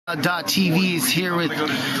LightsOut.tv is here with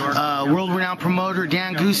world-renowned promoter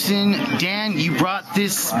Dan Goosen. Dan, you brought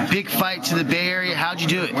this big fight to the Bay Area. How'd you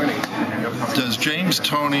do it? Does James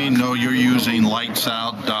Toney know you're using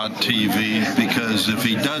LightsOut.tv? Because if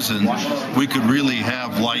he doesn't, we could really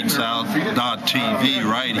have LightsOut.tv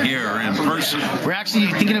right here in person. We're actually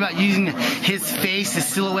thinking about using his face, his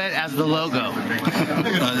silhouette, as the logo.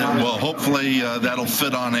 Well, hopefully that'll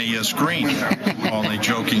fit on a screen. Only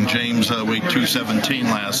joking. James weighed 217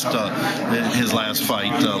 his last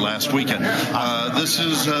fight last weekend. This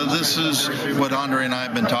is what Andre and I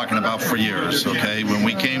have been talking about for years. Okay, when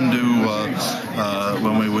we came to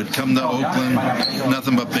when we would come to Oakland,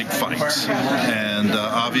 nothing but big fights, and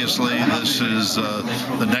obviously this is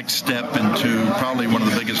the next step into probably one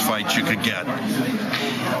of the biggest fights you could get.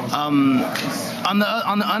 On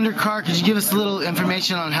the undercard, could you give us a little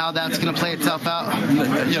information on how that's going to play itself out?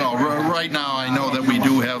 You know, right now I know that we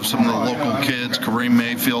do have some of the local kids. Kareem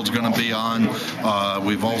Mayfield's going to be on.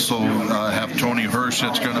 We've also have Tony Hirsch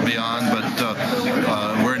that's going to be on, but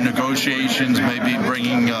we're in negotiations, maybe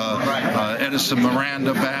bringing Edison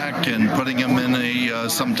Miranda back and putting him in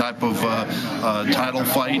some type of title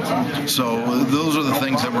fight. So those are the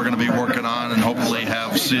things that we're going to be working on and hopefully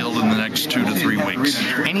have sealed in the next 2 to 3 weeks.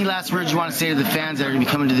 Any last words you want to say to the fans that are going to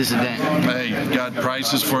be coming to this event? Hey, got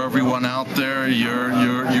prices for everyone out there.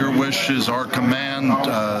 Your wish is our command.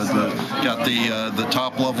 Got the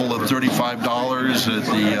top level of $35 at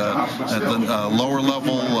the lower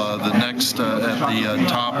level. The next at the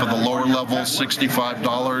top of the lower level, $65.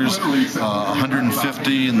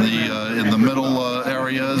 $150 in the middle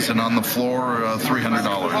areas, and on the floor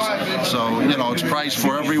 $300. So you know it's priced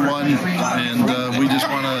for everyone, and we just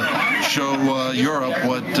want to show Europe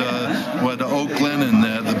what Oakland and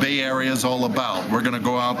the Bay Area is all about. We're going to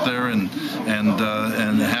go out there and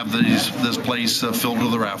have this place filled to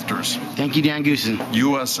the rafters. Thank you, Dan Goosen.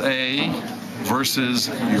 USA versus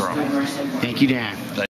Europe. Thank you, Dan.